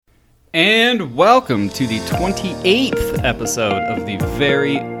And welcome to the 28th episode of the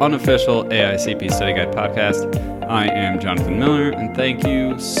very unofficial AICP Study Guide podcast. I am Jonathan Miller, and thank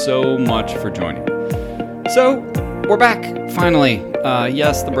you so much for joining. So, we're back, finally.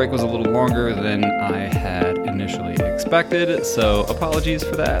 Yes, the break was a little longer than I had initially expected, so apologies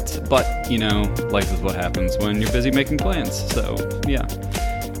for that. But, you know, life is what happens when you're busy making plans, so yeah.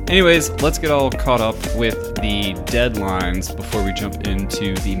 Anyways, let's get all caught up with the deadlines before we jump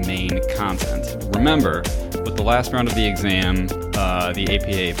into the main content. Remember, with the last round of the exam, the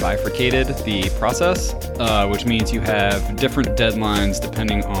APA bifurcated the process, which means you have different deadlines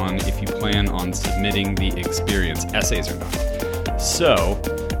depending on if you plan on submitting the experience essays or not. So,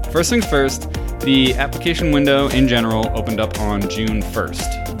 first things first, the application window in general opened up on June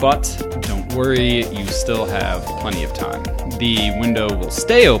 1st, but don't worry, you still have plenty of time. The window will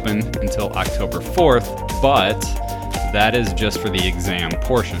stay open until October 4th, but that is just for the exam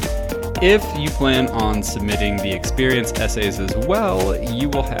portion. If you plan on submitting the experience essays as well, you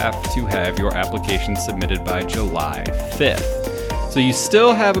will have to have your application submitted by July 5th. So you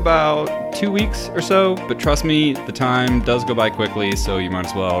still have about 2 weeks or so, but trust me, the time does go by quickly, so you might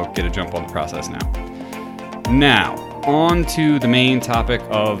as well get a jump on the process now. Now, on to the main topic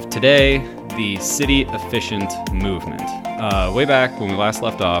of today, the City Efficient movement. Way back when we last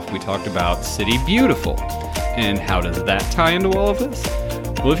left off, we talked about City Beautiful. And how does that tie into all of this?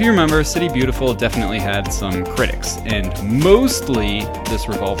 Well, if you remember, City Beautiful definitely had some critics, and mostly this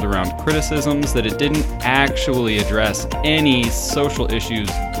revolved around criticisms that it didn't actually address any social issues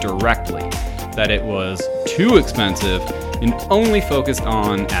directly, that it was too expensive and only focused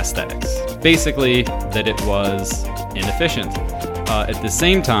on aesthetics. Basically, that it was inefficient. At the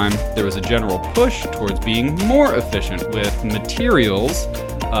same time, there was a general push towards being more efficient with materials,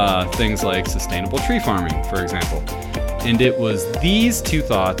 things like sustainable tree farming, for example. And it was these two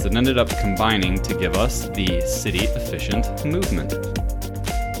thoughts that ended up combining to give us the City Efficient movement.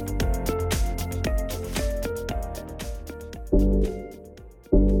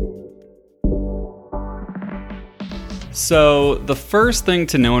 So, the first thing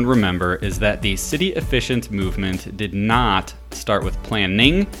to know and remember is that the City Efficient movement did not start with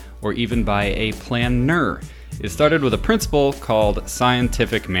planning or even by a planner. It started with a principle called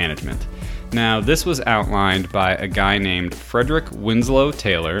scientific management. Now, this was outlined by a guy named Frederick Winslow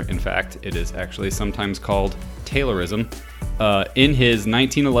Taylor. In fact, it is actually sometimes called Taylorism, in his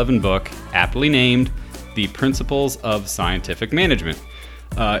 1911 book, aptly named The Principles of Scientific Management.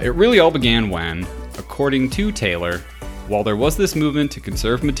 It really all began when, according to Taylor, while there was this movement to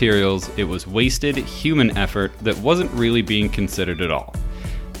conserve materials, it was wasted human effort that wasn't really being considered at all.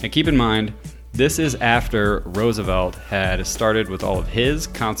 And keep in mind, this is after Roosevelt had started with all of his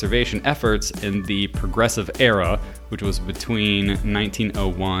conservation efforts in the Progressive Era, which was between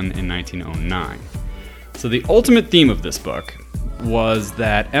 1901 and 1909. So the ultimate theme of this book was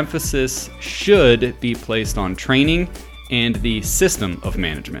that emphasis should be placed on training and the system of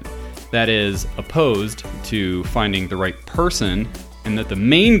management. That is, opposed to finding the right person, and that the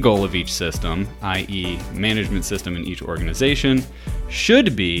main goal of each system, i.e. management system in each organization,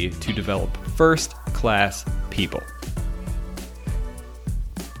 should be to develop first-class people.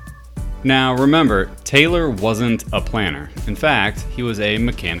 Now remember, Taylor wasn't a planner. In fact, he was a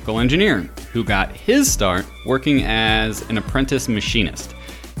mechanical engineer who got his start working as an apprentice machinist.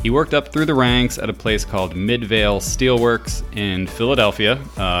 He worked up through the ranks at a place called Midvale Steelworks in Philadelphia.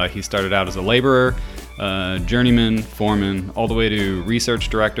 He started out as a laborer, journeyman, foreman, all the way to research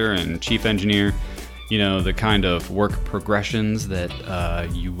director and chief engineer. You know, the kind of work progressions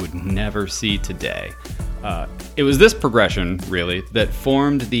that you would never see today. It was this progression, really, that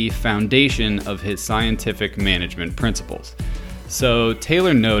formed the foundation of his scientific management principles. So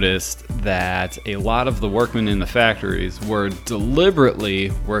Taylor noticed that a lot of the workmen in the factories were deliberately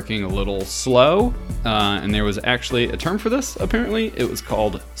working a little slow, and there was actually a term for this, apparently. It was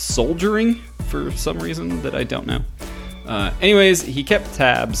called soldiering, for some reason that I don't know. Anyways, he kept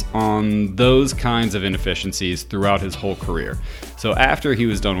tabs on those kinds of inefficiencies throughout his whole career. So after he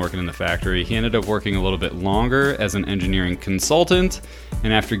was done working in the factory, he ended up working a little bit longer as an engineering consultant,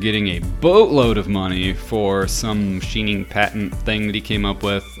 and after getting a boatload of money for some machining patent thing that he came up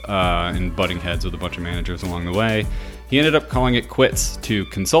with, and butting heads with a bunch of managers along the way, he ended up calling it quits to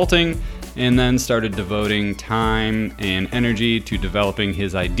consulting, and then started devoting time and energy to developing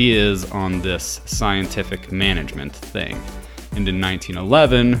his ideas on this scientific management thing. And in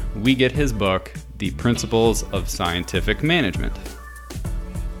 1911, we get his book, The Principles of Scientific Management.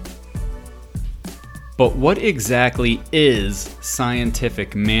 But what exactly is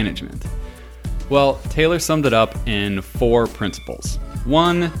scientific management? Well, Taylor summed it up in 4 principles.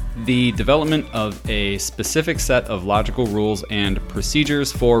 1, the development of a specific set of logical rules and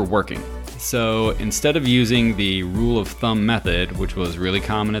procedures for working. So instead of using the rule of thumb method, which was really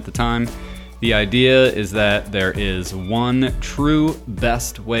common at the time, the idea is that there is one true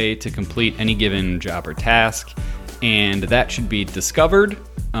best way to complete any given job or task, and that should be discovered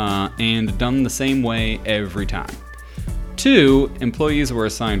and done the same way every time. 2, employees were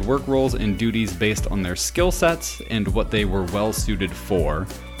assigned work roles and duties based on their skill sets and what they were well suited for,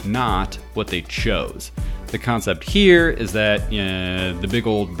 not what they chose. The concept here is that the big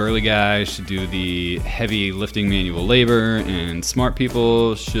old burly guy should do the heavy lifting manual labor, and smart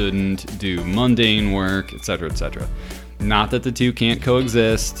people shouldn't do mundane work, etc., etc. Not that the two can't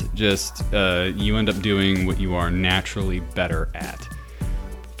coexist, just you end up doing what you are naturally better at.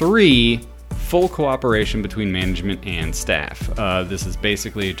 3, full cooperation between management and staff. This is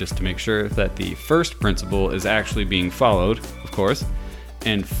basically just to make sure that the first principle is actually being followed, of course.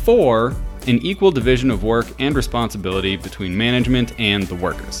 And 4, an equal division of work and responsibility between management and the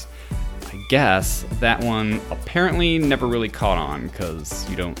workers. I guess that one apparently never really caught on because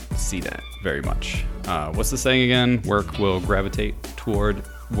you don't see that very much. What's the saying again? Work will gravitate toward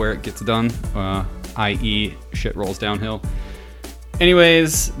where it gets done, i.e. shit rolls downhill.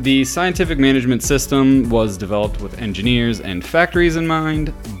 Anyways, the scientific management system was developed with engineers and factories in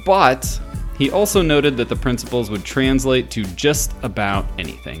mind, but he also noted that the principles would translate to just about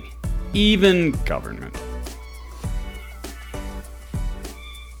anything, even government.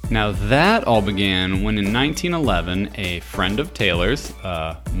 Now that all began when in 1911, a friend of Taylor's,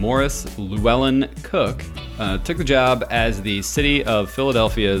 Morris Llewellyn Cook, took the job as the City of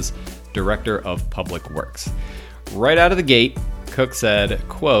Philadelphia's Director of Public Works. Right out of the gate, Cook said,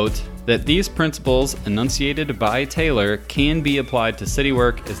 quote, that these principles enunciated by Taylor can be applied to city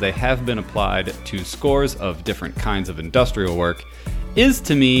work as they have been applied to scores of different kinds of industrial work is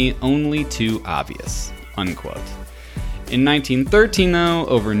to me only too obvious, unquote. In 1913, though,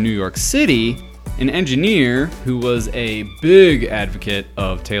 over New York City, an engineer who was a big advocate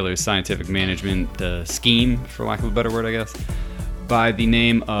of Taylor's scientific management scheme, for lack of a better word, I guess, by the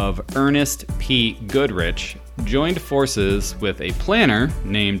name of Ernest P. Goodrich, joined forces with a planner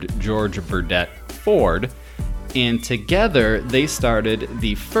named George Burdett Ford, and together they started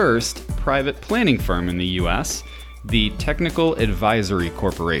the first private planning firm in the U.S., the Technical Advisory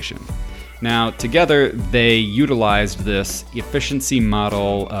Corporation. Now, together they utilized this efficiency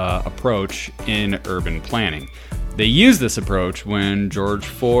model approach in urban planning. They used this approach when George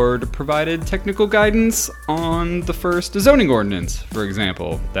Ford provided technical guidance on the first zoning ordinance, for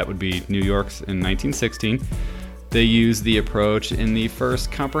example. That would be New York's in 1916. They used the approach in the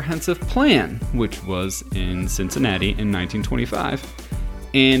first comprehensive plan, which was in Cincinnati in 1925.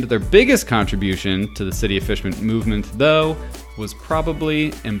 And their biggest contribution to the city efficient movement, though, was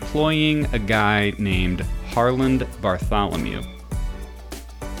probably employing a guy named Harland Bartholomew.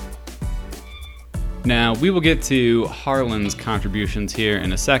 Now, we will get to Harland's contributions here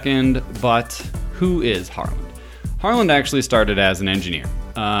in a second, but who is Harland? Harland actually started as an engineer,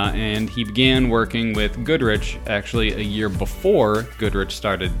 and he began working with Goodrich actually a year before Goodrich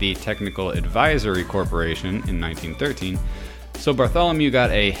started the Technical Advisory Corporation in 1913. So Bartholomew got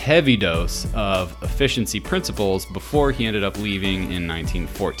a heavy dose of efficiency principles before he ended up leaving in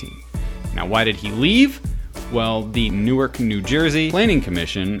 1914. Now, why did he leave? Well, the Newark, New Jersey Planning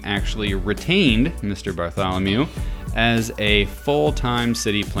Commission actually retained Mr. Bartholomew as a full-time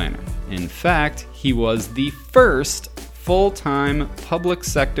city planner. In fact, he was the first full-time public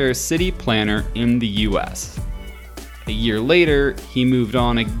sector city planner in the U.S. A year later, he moved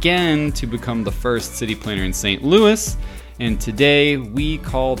on again to become the first city planner in St. Louis, and today we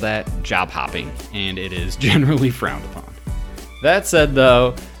call that job hopping, and it is generally frowned upon. That said,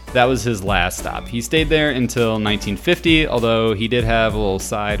 though, that was his last stop. He stayed there until 1950, although he did have a little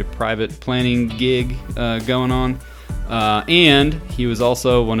side private planning gig going on. And he was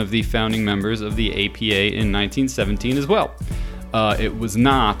also one of the founding members of the APA in 1917 as well. It was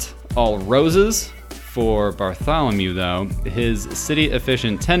not all roses for Bartholomew, though. His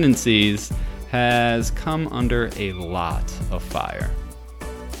city-efficient tendencies has come under a lot of fire.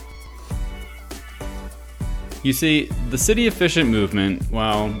 You see, the city-efficient movement,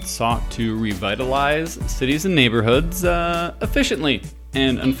 sought to revitalize cities and neighborhoods efficiently.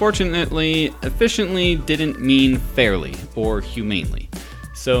 And unfortunately, efficiently didn't mean fairly or humanely.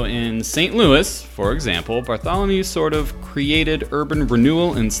 So in St. Louis, for example, Bartholomew sort of created urban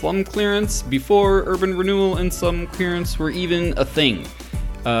renewal and slum clearance before urban renewal and slum clearance were even a thing.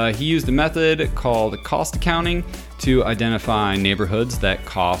 He used a method called cost accounting to identify neighborhoods that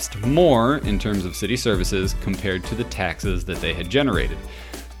cost more in terms of city services compared to the taxes that they had generated.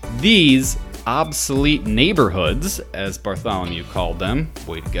 These obsolete neighborhoods, as Bartholomew called them,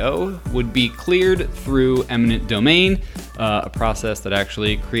 way to go, would be cleared through eminent domain, a process that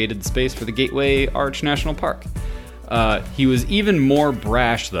actually created the space for the Gateway Arch National Park. He was even more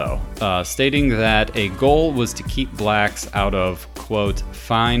brash, though, stating that a goal was to keep blacks out of, quote,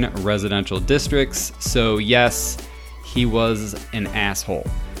 fine residential districts. So yes, he was an asshole.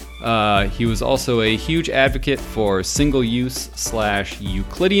 He was also a huge advocate for single-use /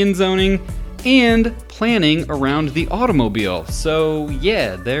 Euclidean zoning and planning around the automobile. So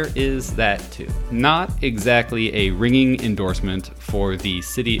yeah, there is that too. Not exactly a ringing endorsement for the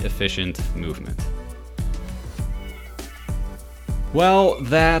city-efficient movement. Well,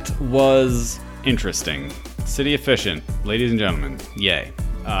 that was interesting. City Efficient, ladies and gentlemen, yay.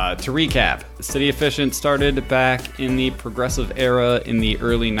 To recap, City Efficient started back in the progressive era in the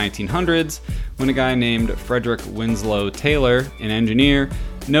early 1900s when a guy named Frederick Winslow Taylor, an engineer,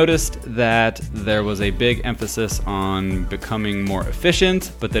 noticed that there was a big emphasis on becoming more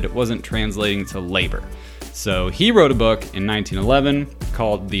efficient, but that it wasn't translating to labor. So he wrote a book in 1911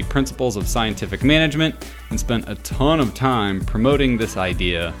 called The Principles of Scientific Management and spent a ton of time promoting this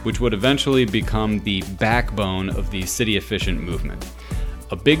idea, which would eventually become the backbone of the city efficient movement.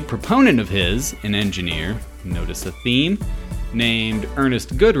 A big proponent of his, an engineer, notice a theme, named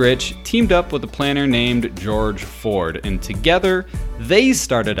Ernest Goodrich, teamed up with a planner named George Ford, and together they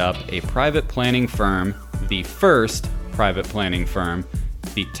started up a private planning firm, the first private planning firm,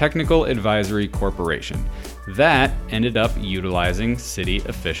 the Technical Advisory Corporation. That ended up utilizing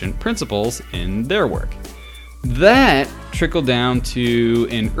city-efficient principles in their work. That trickled down to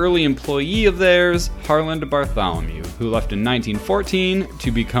an early employee of theirs, Harland Bartholomew, who left in 1914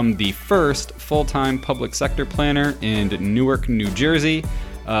 to become the first full-time public sector planner in Newark, New Jersey.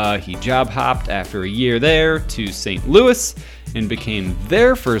 He job hopped after a year there to St. Louis and became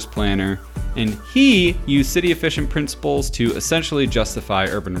their first planner, and he used city-efficient principles to essentially justify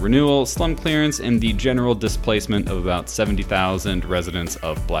urban renewal, slum clearance, and the general displacement of about 70,000 residents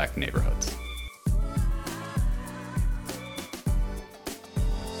of black neighborhoods.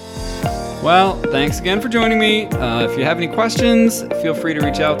 Well, thanks again for joining me. If you have any questions, feel free to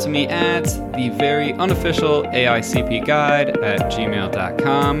reach out to me at the very unofficial AICP guide at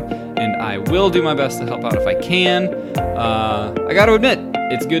gmail.com, and I will do my best to help out if I can. I gotta admit,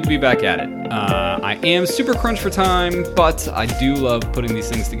 it's good to be back at it. I am super crunched for time, but I do love putting these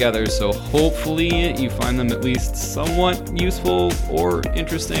things together, so hopefully you find them at least somewhat useful or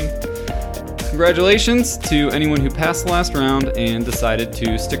interesting. Congratulations to anyone who passed the last round and decided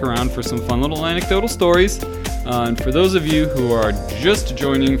to stick around for some fun little anecdotal stories. And for those of you who are just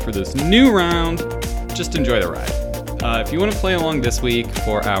joining for this new round, just enjoy the ride. If you want to play along this week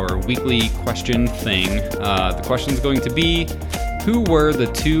for our weekly question thing, the question is going to be, who were the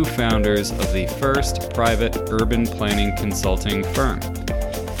two founders of the first private urban planning consulting firm?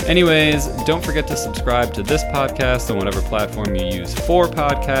 Anyways, don't forget to subscribe to this podcast on whatever platform you use for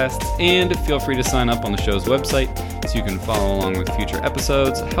podcasts, and feel free to sign up on the show's website so you can follow along with future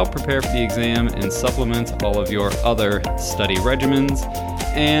episodes, help prepare for the exam, and supplement all of your other study regimens,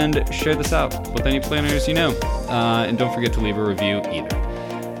 and share this out with any planners you know. And don't forget to leave a review either.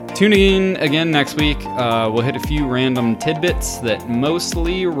 Tune in again next week. We'll hit a few random tidbits that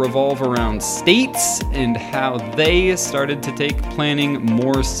mostly revolve around states and how they started to take planning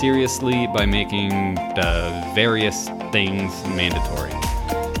more seriously by making various things mandatory.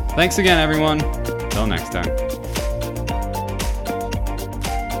 Thanks again, everyone. Till next time.